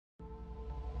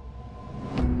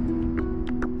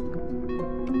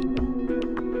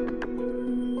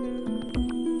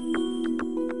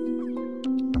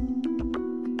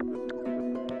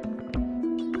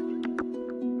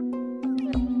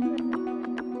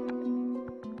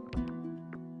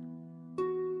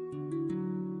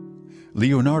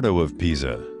Leonardo of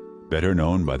Pisa, better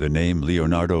known by the name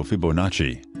Leonardo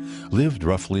Fibonacci, lived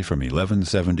roughly from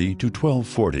 1170 to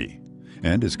 1240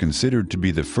 and is considered to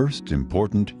be the first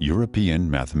important European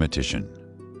mathematician.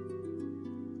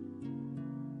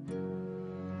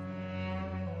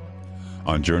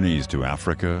 On journeys to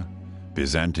Africa,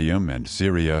 Byzantium, and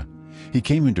Syria, he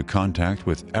came into contact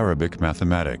with Arabic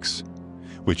mathematics,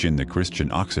 which in the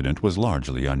Christian Occident was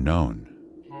largely unknown.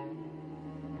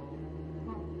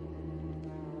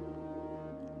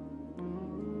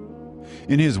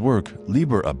 In his work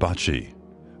Liber Abaci,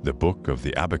 the Book of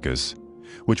the Abacus,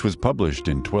 which was published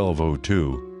in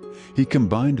 1202, he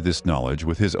combined this knowledge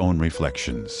with his own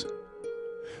reflections.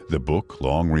 The book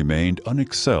long remained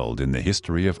unexcelled in the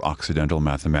history of Occidental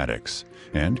mathematics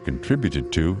and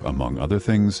contributed to, among other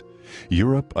things,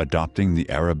 Europe adopting the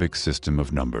Arabic system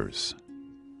of numbers.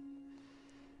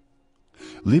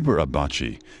 Liber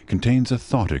Abaci contains a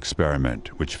thought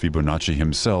experiment which Fibonacci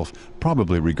himself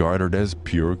probably regarded as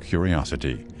pure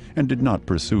curiosity and did not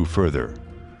pursue further,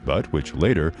 but which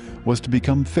later was to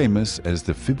become famous as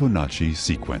the Fibonacci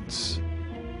sequence.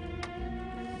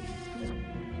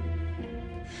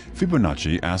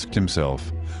 Fibonacci asked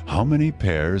himself how many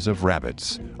pairs of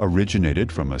rabbits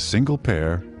originated from a single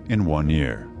pair in 1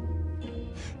 year.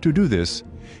 To do this,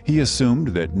 he assumed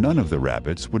that none of the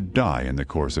rabbits would die in the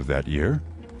course of that year,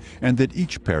 and that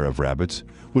each pair of rabbits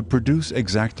would produce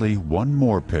exactly one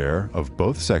more pair of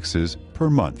both sexes per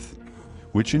month,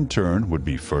 which in turn would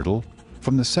be fertile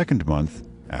from the second month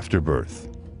after birth.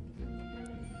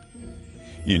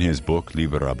 In his book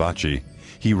Liber Abaci,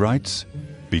 he writes,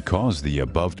 "Because the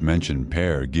above-mentioned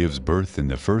pair gives birth in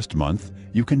the first month,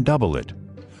 you can double it,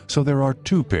 so there are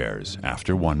 2 pairs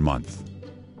after 1 month.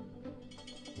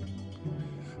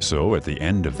 So at the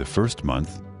end of the first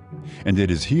month, and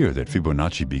it is here that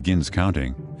Fibonacci begins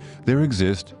counting, there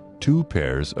exist 2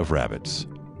 pairs of rabbits.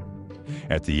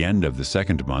 At the end of the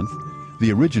second month,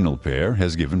 the original pair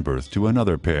has given birth to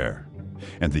another pair,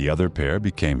 and the other pair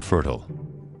became fertile.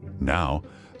 Now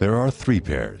there are 3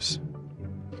 pairs.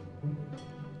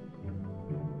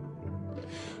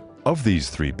 Of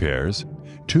these 3 pairs,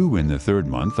 2 in the third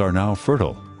month are now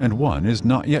fertile, and 1 is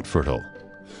not yet fertile.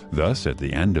 Thus, at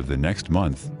the end of the next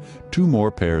month, 2 more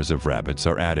pairs of rabbits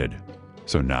are added.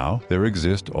 So now there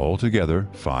exist altogether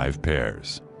 5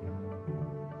 pairs.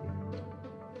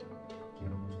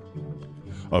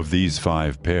 Of these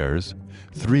 5 pairs,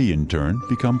 3 in turn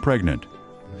become pregnant,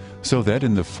 so that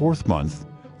in the 4th month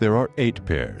there are 8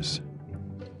 pairs.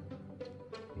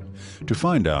 To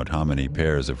find out how many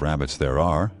pairs of rabbits there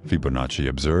are, Fibonacci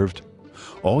observed,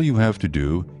 all you have to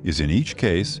do is in each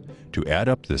case to add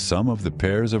up the sum of the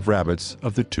pairs of rabbits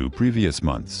of the 2 previous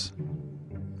months.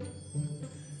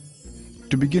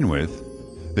 To begin with,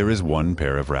 there is 1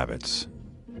 pair of rabbits.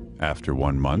 After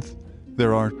 1 month,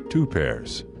 there are 2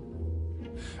 pairs.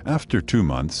 After 2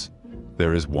 months,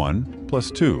 there is 1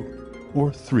 plus 2,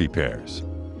 or 3 pairs.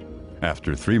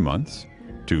 After 3 months,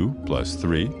 2 plus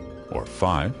 3, or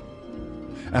 5.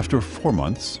 After 4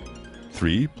 months,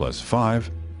 3 plus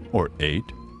 5, or 8,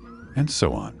 and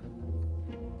so on.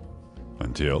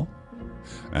 Until,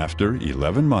 after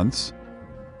 11 months,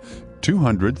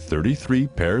 233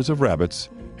 pairs of rabbits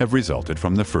have resulted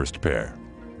from the first pair.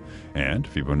 And,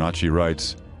 Fibonacci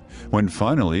writes, when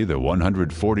finally the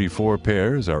 144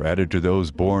 pairs are added to those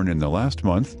born in the last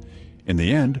month, in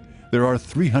the end there are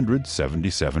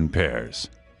 377 pairs.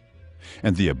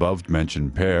 And the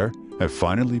above-mentioned pair have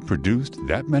finally produced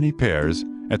that many pairs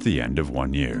at the end of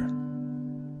 1 year.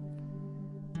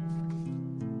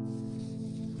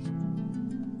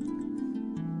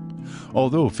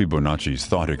 Although Fibonacci's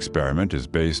thought experiment is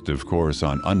based, of course,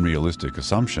 on unrealistic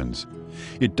assumptions,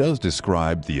 it does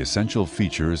describe the essential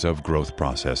features of growth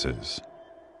processes.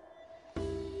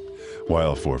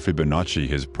 While for Fibonacci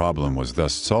his problem was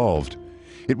thus solved,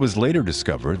 it was later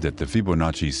discovered that the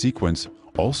Fibonacci sequence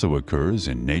also occurs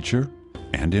in nature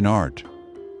and in art,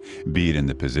 be it in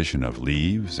the position of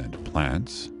leaves and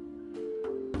plants,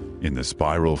 in the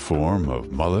spiral form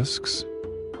of mollusks,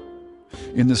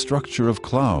 in the structure of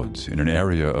clouds in an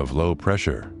area of low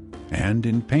pressure, and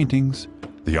in paintings,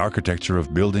 the architecture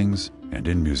of buildings, and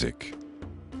in music.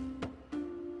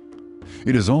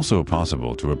 It is also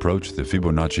possible to approach the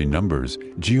Fibonacci numbers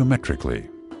geometrically.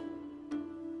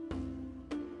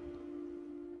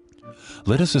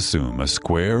 Let us assume a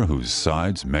square whose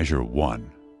sides measure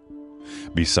 1.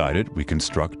 Beside it, we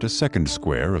construct a second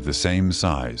square of the same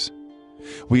size.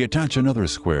 We attach another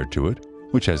square to it,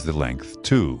 which has the length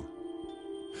 2.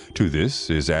 To this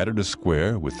is added a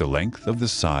square with the length of the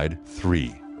side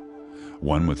 3,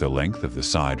 one with the length of the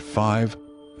side 5,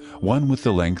 one with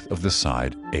the length of the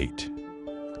side 8.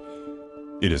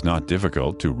 It is not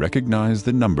difficult to recognize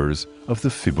the numbers of the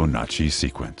Fibonacci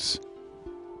sequence.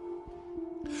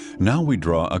 Now we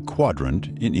draw a quadrant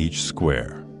in each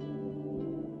square.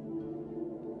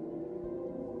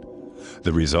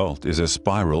 The result is a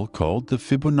spiral called the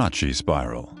Fibonacci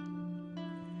spiral.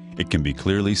 It can be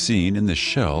clearly seen in the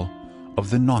shell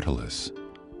of the nautilus.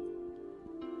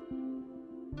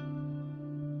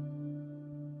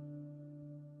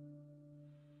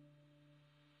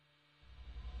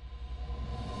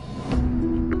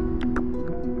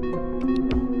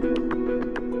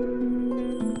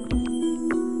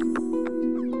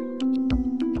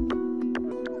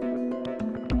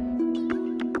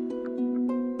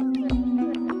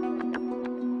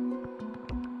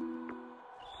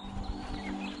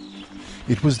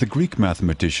 It was the Greek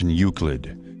mathematician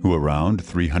Euclid who, around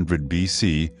 300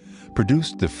 BC,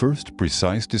 produced the first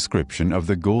precise description of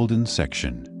the golden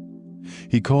section.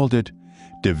 He called it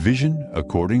division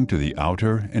according to the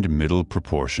outer and middle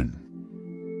proportion.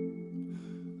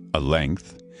 A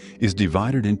length is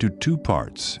divided into two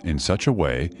parts in such a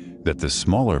way that the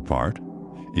smaller part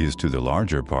is to the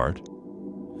larger part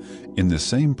in the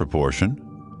same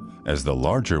proportion as the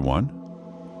larger one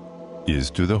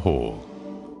is to the whole.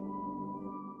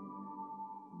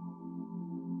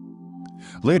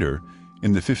 Later,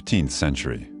 in the 15th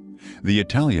century, the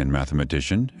Italian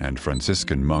mathematician and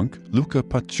Franciscan monk Luca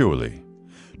Pacioli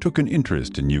took an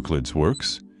interest in Euclid's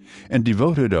works and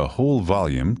devoted a whole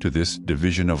volume to this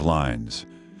division of lines,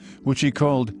 which he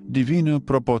called Divina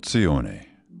Proporzione,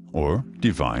 or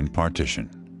Divine Partition.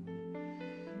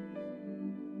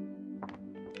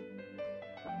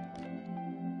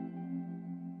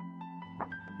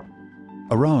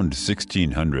 Around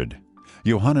 1600,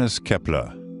 Johannes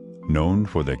Kepler, known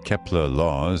for the Kepler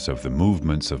laws of the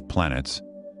movements of planets,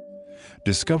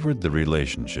 discovered the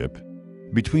relationship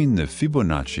between the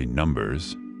Fibonacci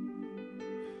numbers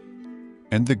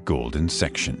and the golden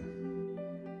section.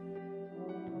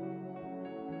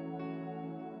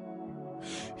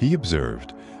 He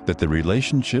observed that the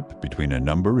relationship between a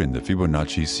number in the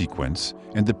Fibonacci sequence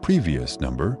and the previous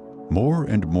number more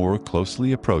and more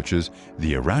closely approaches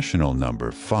the irrational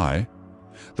number phi,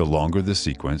 the longer the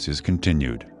sequence is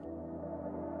continued.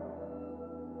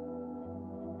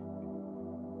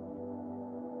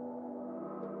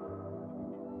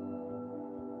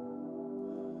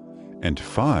 And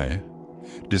phi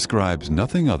describes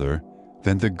nothing other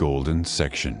than the golden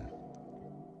section.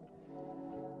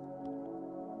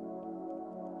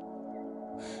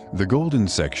 The golden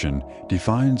section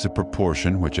defines a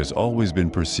proportion which has always been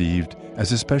perceived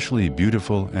as especially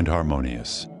beautiful and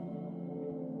harmonious.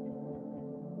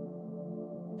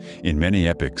 In many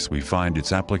epochs, we find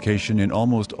its application in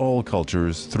almost all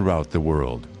cultures throughout the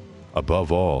world,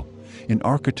 above all, in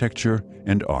architecture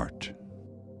and art.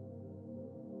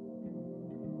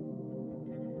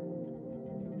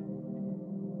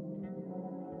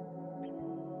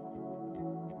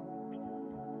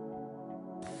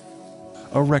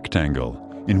 A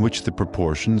rectangle, in which the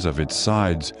proportions of its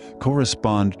sides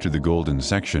correspond to the golden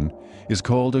section, is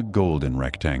called a golden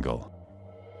rectangle.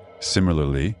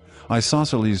 Similarly,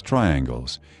 isosceles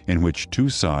triangles, in which two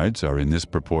sides are in this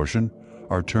proportion,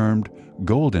 are termed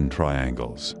golden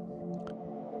triangles.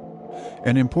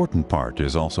 An important part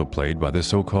is also played by the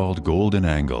so-called golden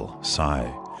angle, psi,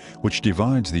 which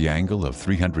divides the angle of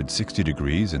 360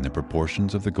 degrees in the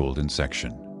proportions of the golden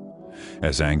section.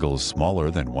 As angles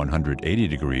smaller than 180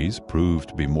 degrees prove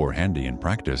to be more handy in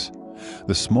practice,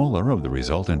 the smaller of the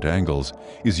resultant angles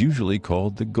is usually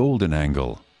called the golden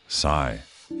angle, psi.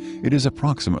 It is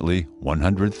approximately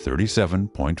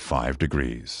 137.5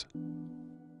 degrees.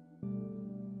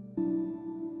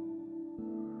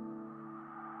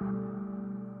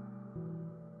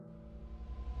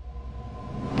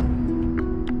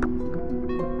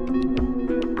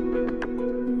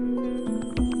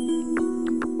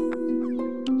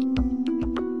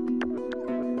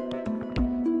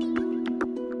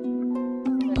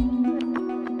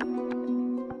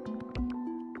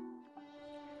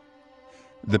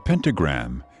 The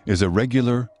pentagram is a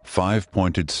regular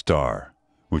five-pointed star,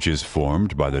 which is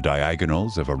formed by the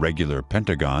diagonals of a regular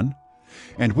pentagon,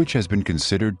 and which has been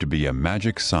considered to be a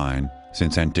magic sign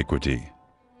since antiquity.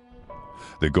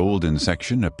 The golden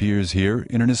section appears here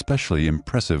in an especially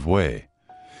impressive way,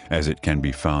 as it can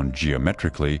be found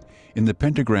geometrically in the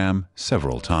pentagram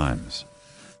several times.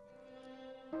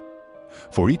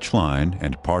 For each line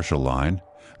and partial line,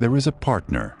 there is a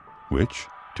partner, which,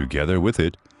 together with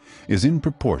it, is in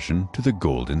proportion to the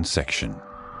golden section.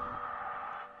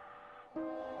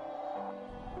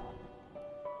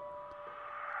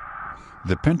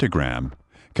 The pentagram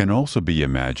can also be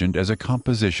imagined as a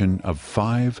composition of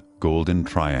 5 golden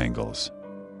triangles.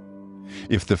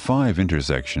 If the 5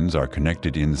 intersections are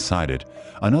connected inside it,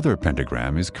 another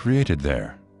pentagram is created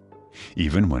there.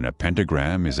 Even when a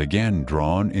pentagram is again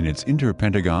drawn in its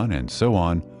interpentagon and so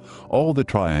on, all the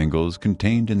triangles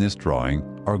contained in this drawing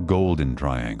are golden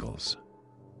triangles.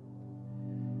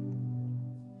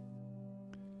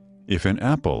 If an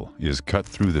apple is cut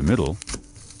through the middle,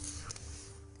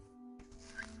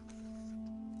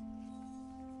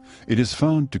 it is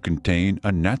found to contain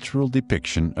a natural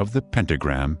depiction of the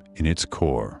pentagram in its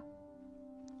core.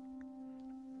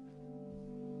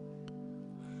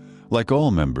 Like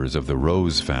all members of the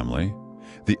rose family,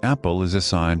 the apple is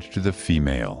assigned to the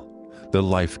female, the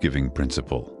life-giving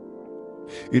principle.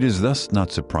 It is thus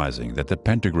not surprising that the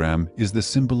pentagram is the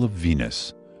symbol of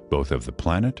Venus, both of the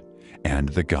planet and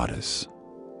the goddess.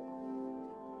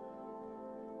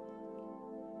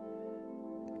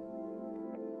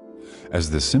 As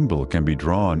the symbol can be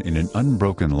drawn in an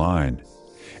unbroken line,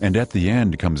 and at the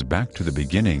end comes back to the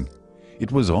beginning,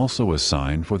 it was also a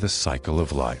sign for the cycle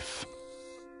of life.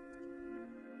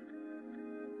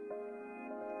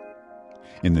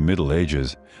 In the Middle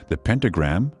Ages, the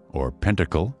pentagram, or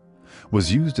pentacle,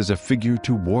 was used as a figure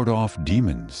to ward off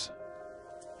demons.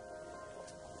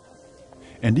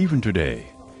 And even today,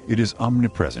 it is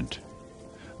omnipresent.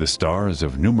 The stars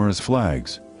of numerous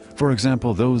flags, for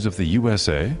example those of the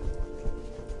USA,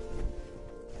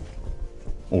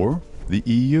 or the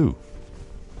EU,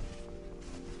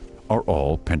 are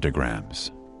all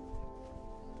pentagrams.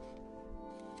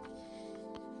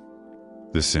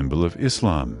 The symbol of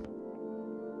Islam,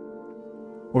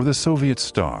 or the Soviet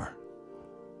star,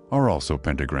 are also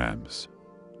pentagrams.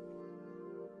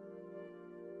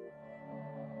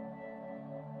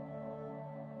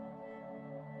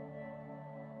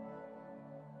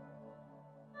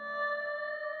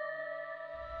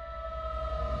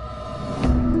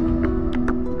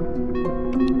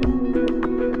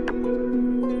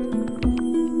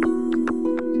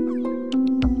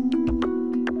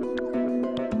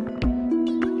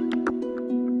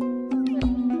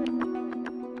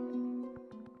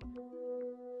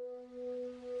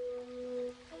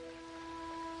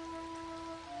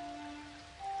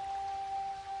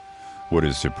 What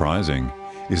is surprising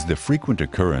is the frequent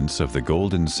occurrence of the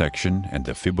golden section and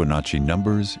the Fibonacci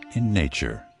numbers in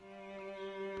nature.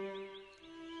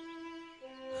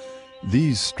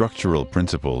 These structural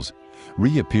principles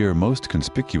reappear most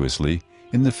conspicuously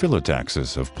in the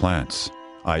phyllotaxis of plants,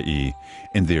 i.e.,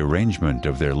 in the arrangement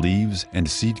of their leaves and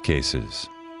seed cases.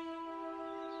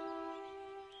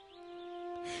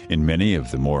 In many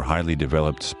of the more highly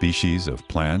developed species of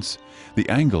plants, the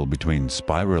angle between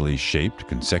spirally shaped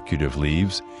consecutive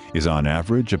leaves is on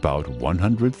average about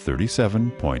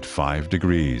 137.5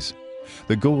 degrees,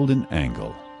 the golden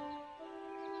angle.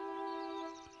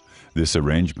 This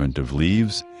arrangement of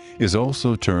leaves is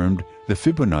also termed the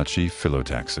Fibonacci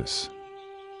phyllotaxis.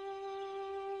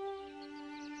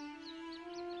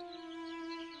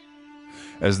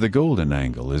 As the golden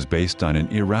angle is based on an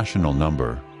irrational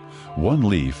number, one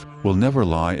leaf will never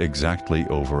lie exactly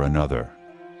over another.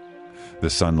 The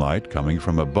sunlight coming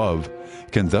from above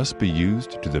can thus be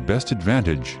used to the best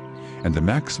advantage, and the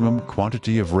maximum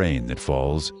quantity of rain that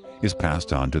falls is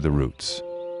passed on to the roots.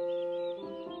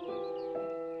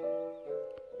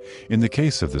 In the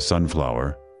case of the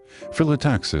sunflower,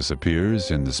 phyllotaxis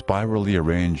appears in the spirally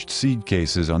arranged seed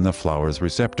cases on the flower's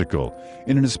receptacle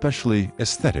in an especially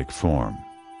aesthetic form.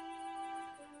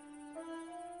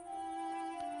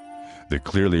 The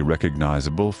clearly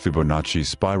recognizable Fibonacci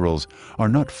spirals are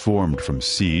not formed from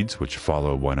seeds which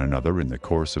follow one another in the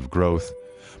course of growth,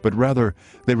 but rather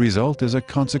they result as a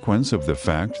consequence of the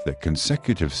fact that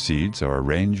consecutive seeds are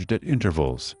arranged at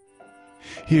intervals.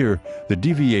 Here, the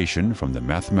deviation from the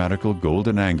mathematical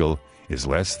golden angle is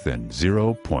less than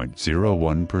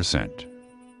 0.01%.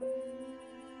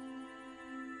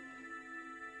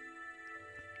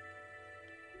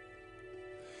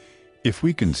 If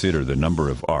we consider the number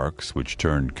of arcs which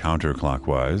turn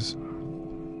counterclockwise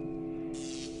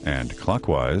and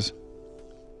clockwise,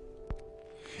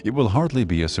 it will hardly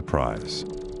be a surprise.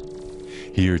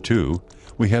 Here, too,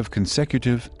 we have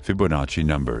consecutive Fibonacci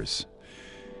numbers.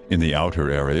 In the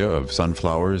outer area of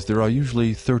sunflowers, there are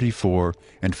usually 34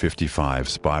 and 55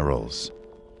 spirals.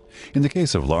 In the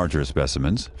case of larger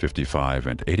specimens, 55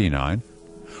 and 89,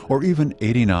 or even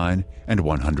 89 and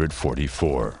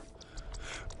 144.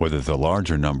 Whether the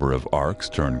larger number of arcs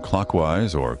turn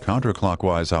clockwise or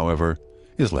counterclockwise, however,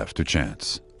 is left to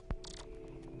chance.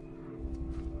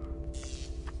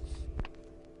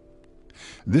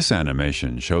 This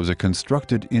animation shows a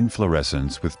constructed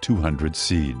inflorescence with 200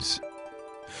 seeds.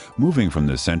 Moving from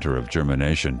the center of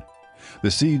germination,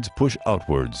 the seeds push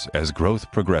outwards as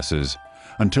growth progresses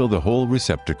until the whole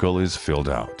receptacle is filled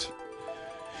out.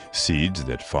 Seeds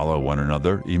that follow one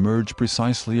another emerge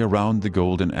precisely around the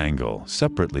golden angle,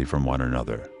 separately from one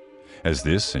another, as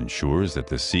this ensures that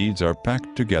the seeds are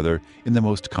packed together in the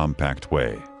most compact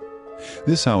way.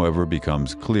 This, however,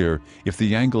 becomes clear if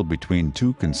the angle between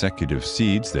two consecutive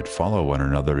seeds that follow one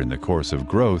another in the course of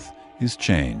growth is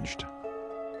changed.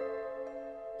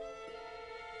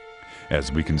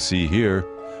 As we can see here,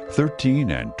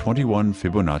 13 and 21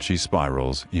 Fibonacci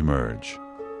spirals emerge.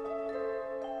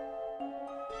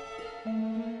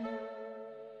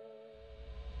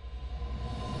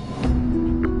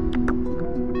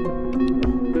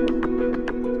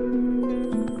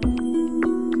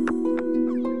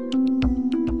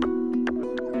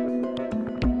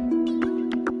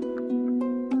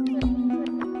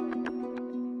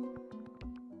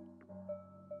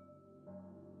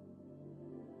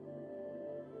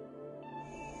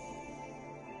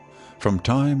 From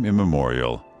time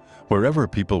immemorial, wherever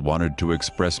people wanted to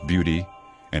express beauty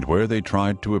and where they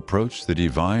tried to approach the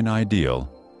divine ideal,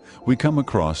 we come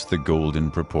across the golden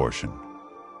proportion.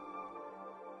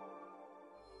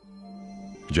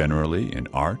 Generally in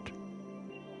art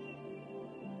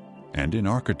and in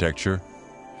architecture,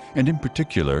 and in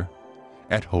particular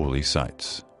at holy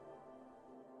sites.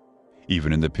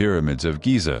 Even in the pyramids of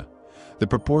Giza, the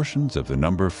proportions of the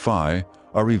number phi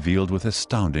are revealed with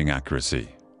astounding accuracy.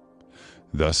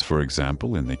 Thus, for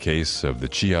example, in the case of the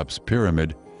Cheops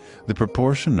pyramid, the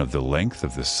proportion of the length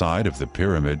of the side of the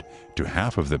pyramid to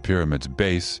half of the pyramid's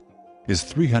base is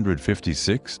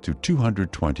 356 to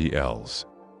 220 ells,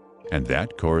 and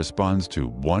that corresponds to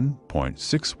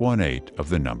 1.618 of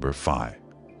the number phi.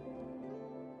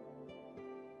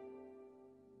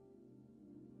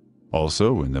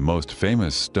 Also, in the most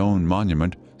famous stone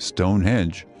monument,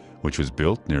 Stonehenge, which was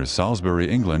built near Salisbury,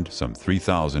 England, some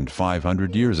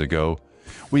 3,500 years ago,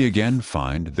 we again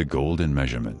find the golden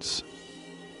measurements.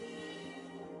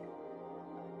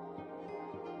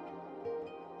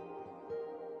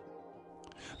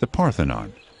 The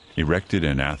Parthenon, erected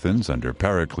in Athens under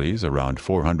Pericles around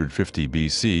 450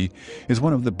 BC, is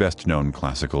one of the best-known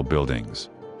classical buildings.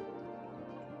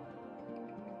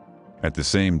 At the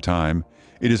same time,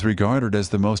 it is regarded as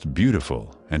the most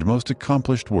beautiful and most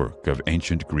accomplished work of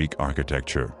ancient Greek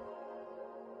architecture.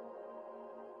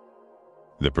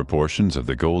 The proportions of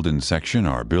the golden section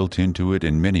are built into it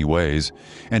in many ways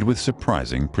and with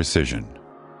surprising precision.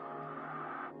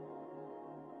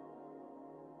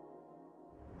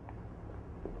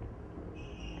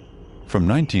 From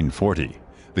 1940,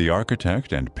 the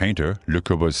architect and painter Le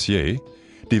Corbusier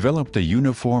developed a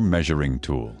uniform measuring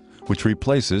tool which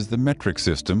replaces the metric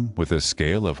system with a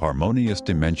scale of harmonious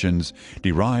dimensions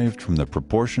derived from the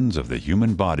proportions of the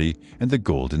human body and the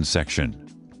golden section.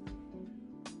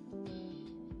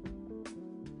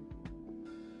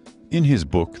 In his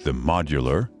book, The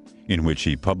Modular, in which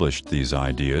he published these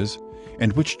ideas,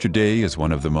 and which today is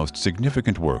one of the most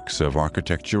significant works of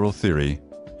architectural theory,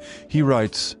 he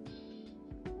writes,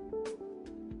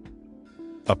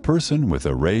 "A person with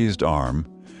a raised arm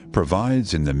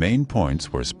provides in the main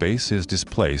points where space is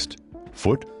displaced,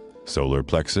 foot, solar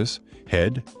plexus,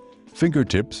 head,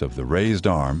 fingertips of the raised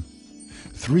arm,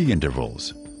 3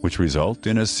 intervals, which result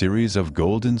in a series of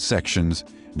golden sections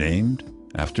named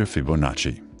after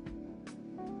Fibonacci."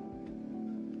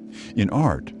 In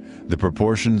art, the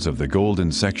proportions of the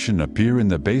golden section appear in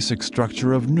the basic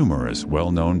structure of numerous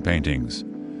well-known paintings,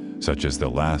 such as The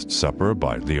Last Supper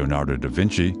by Leonardo da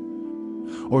Vinci,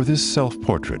 or this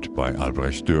self-portrait by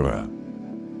Albrecht Dürer.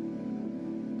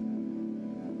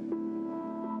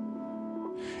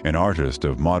 An artist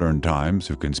of modern times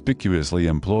who conspicuously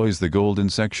employs the golden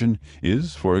section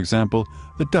is, for example,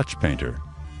 the Dutch painter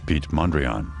Piet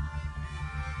Mondrian.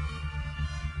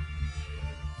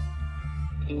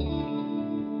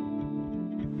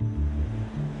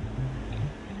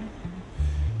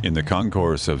 In the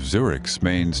concourse of Zurich's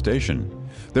main station,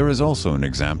 there is also an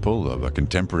example of a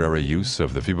contemporary use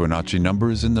of the Fibonacci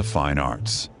numbers in the fine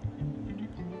arts.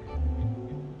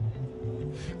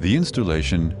 The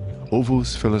installation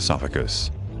Ovus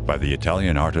Philosophicus by the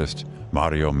Italian artist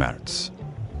Mario Merz.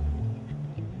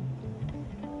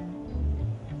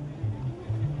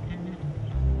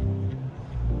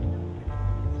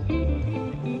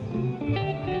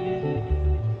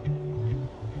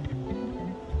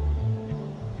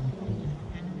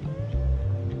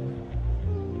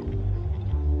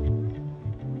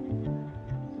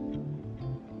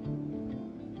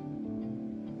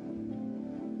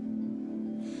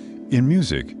 In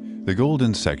music, the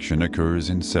golden section occurs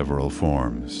in several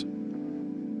forms.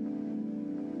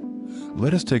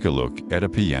 Let us take a look at a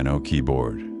piano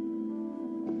keyboard.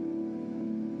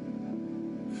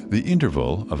 The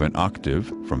interval of an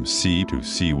octave from C to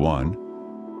C1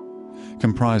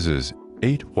 comprises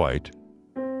 8 white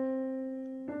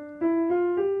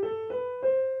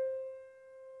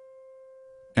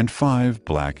and 5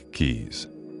 black keys.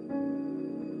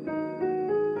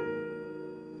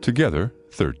 Together,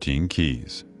 13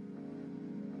 keys.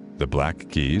 The black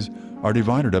keys are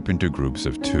divided up into groups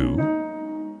of 2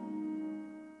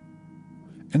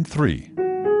 and 3.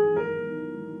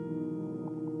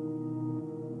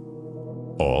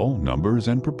 All numbers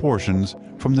and proportions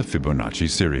from the Fibonacci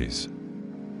series.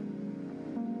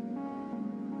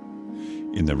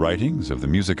 In the writings of the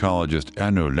musicologist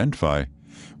Anu Lentvi,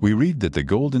 we read that the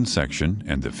golden section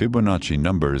and the Fibonacci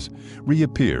numbers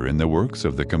reappear in the works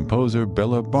of the composer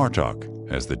Bela Bartok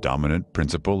as the dominant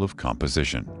principle of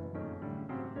composition.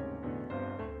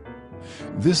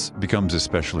 This becomes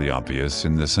especially obvious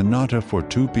in the sonata for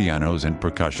 2 pianos and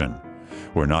percussion,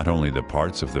 where not only the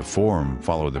parts of the form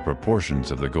follow the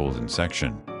proportions of the golden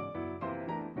section.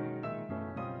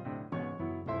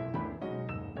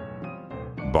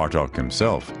 Bartok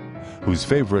himself, whose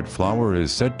favorite flower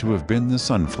is said to have been the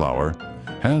sunflower,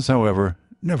 has, however,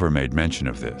 never made mention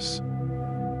of this.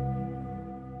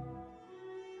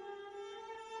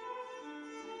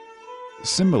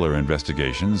 Similar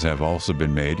investigations have also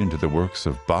been made into the works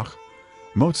of Bach,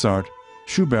 Mozart,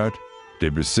 Schubert,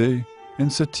 Debussy, and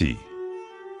Satie.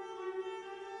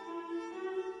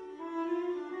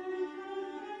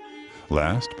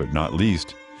 Last but not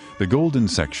least, the golden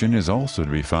section is also to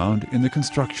be found in the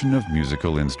construction of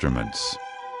musical instruments.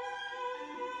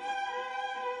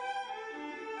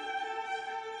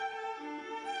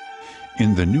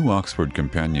 In the New Oxford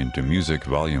Companion to Music,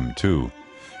 Volume 2,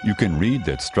 you can read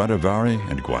that Stradivari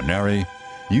and Guarneri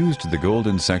used the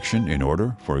golden section in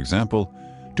order, for example,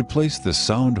 to place the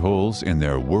sound holes in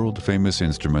their world-famous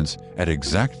instruments at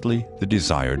exactly the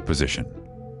desired position.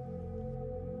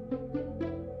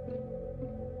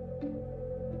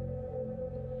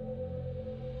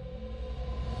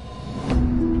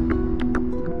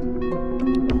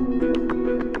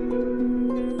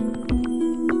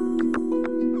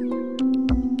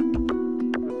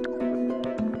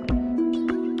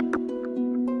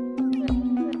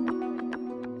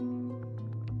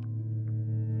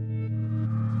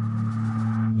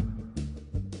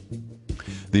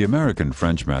 The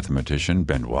American-French mathematician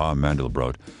Benoit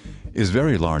Mandelbrot is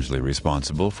very largely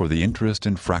responsible for the interest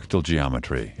in fractal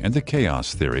geometry and the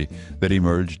chaos theory that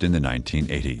emerged in the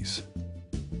 1980s.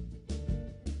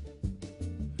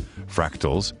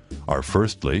 Fractals are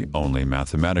firstly only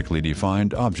mathematically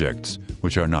defined objects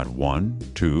which are not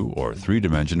 1, 2, or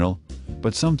 3-dimensional,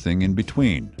 but something in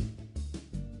between.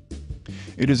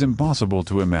 It is impossible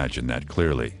to imagine that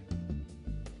clearly.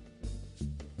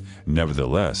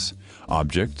 Nevertheless,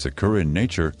 objects occur in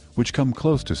nature which come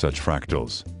close to such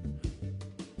fractals.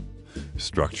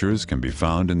 Structures can be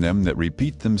found in them that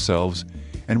repeat themselves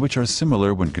and which are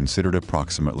similar when considered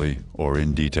approximately or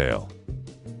in detail.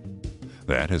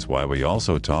 That is why we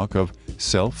also talk of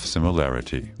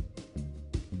self-similarity.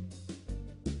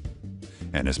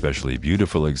 An especially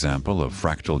beautiful example of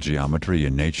fractal geometry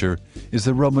in nature is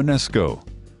the Romanesco,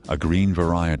 a green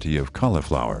variety of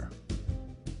cauliflower.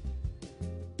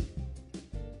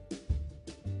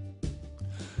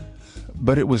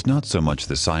 But it was not so much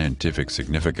the scientific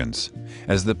significance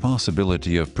as the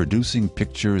possibility of producing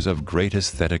pictures of great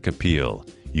aesthetic appeal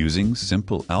using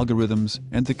simple algorithms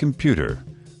and the computer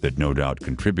that no doubt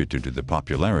contributed to the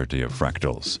popularity of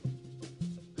fractals.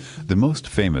 The most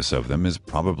famous of them is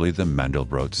probably the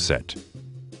Mandelbrot set.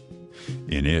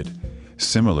 In it,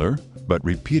 similar but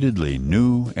repeatedly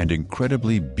new and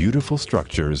incredibly beautiful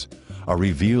structures are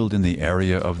revealed in the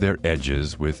area of their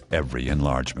edges with every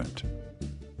enlargement.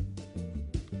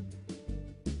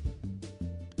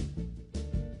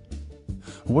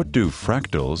 What do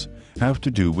fractals have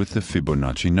to do with the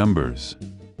Fibonacci numbers?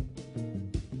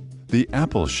 The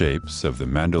apple shapes of the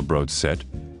Mandelbrot set,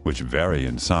 which vary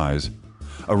in size,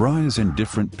 arise in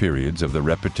different periods of the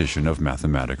repetition of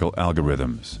mathematical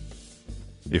algorithms.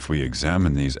 If we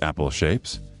examine these apple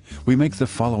shapes, we make the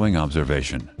following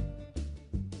observation.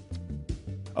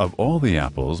 Of all the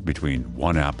apples between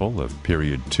one apple of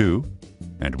period 2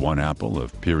 and one apple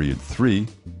of period 3,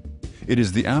 it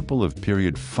is the apple of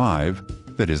period 5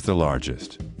 that is the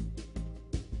largest.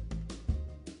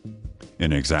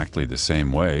 In exactly the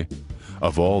same way,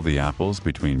 of all the apples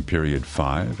between period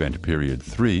 5 and period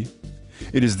 3,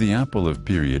 it is the apple of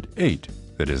period 8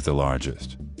 that is the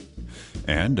largest.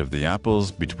 And of the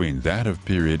apples between that of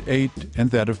period 8 and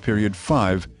that of period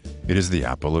 5, it is the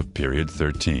apple of period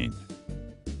 13.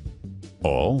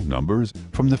 all numbers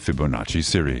from the Fibonacci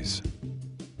series.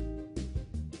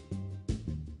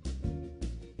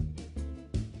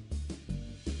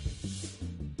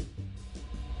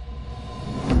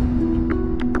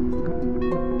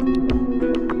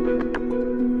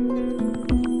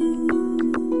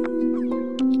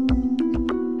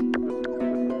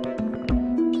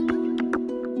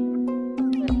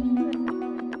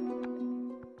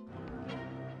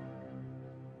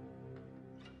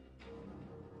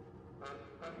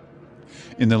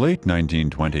 In the late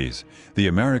 1920s, the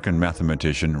American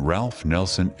mathematician Ralph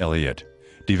Nelson Elliott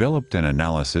developed an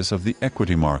analysis of the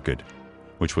equity market,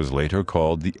 which was later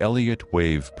called the Elliott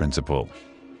wave principle.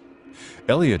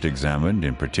 Elliott examined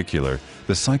in particular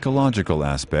the psychological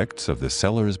aspects of the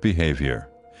seller's behavior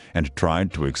and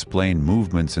tried to explain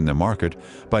movements in the market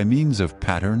by means of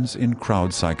patterns in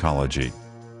crowd psychology.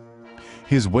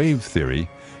 His wave theory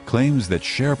claims that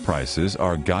share prices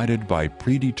are guided by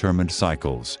predetermined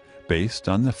cycles based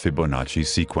on the Fibonacci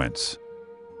sequence.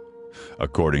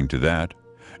 According to that,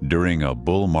 during a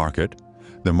bull market,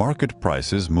 the market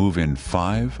prices move in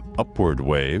 5 upward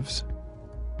waves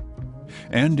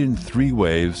and in 3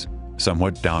 waves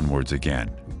somewhat downwards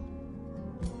again.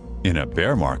 In a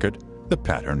bear market, the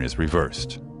pattern is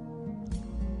reversed.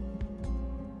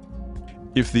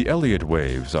 If the Elliott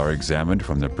waves are examined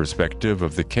from the perspective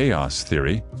of the chaos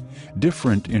theory,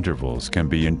 different intervals can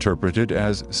be interpreted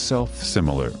as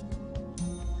self-similar.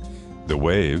 The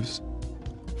waves,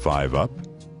 5 up,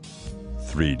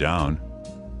 3 down,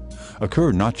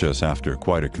 occur not just after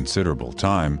quite a considerable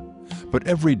time, but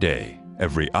every day,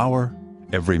 every hour,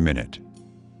 every minute.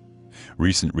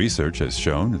 Recent research has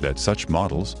shown that such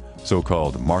models,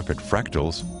 so-called market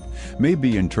fractals, may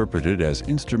be interpreted as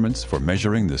instruments for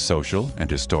measuring the social and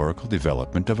historical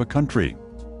development of a country.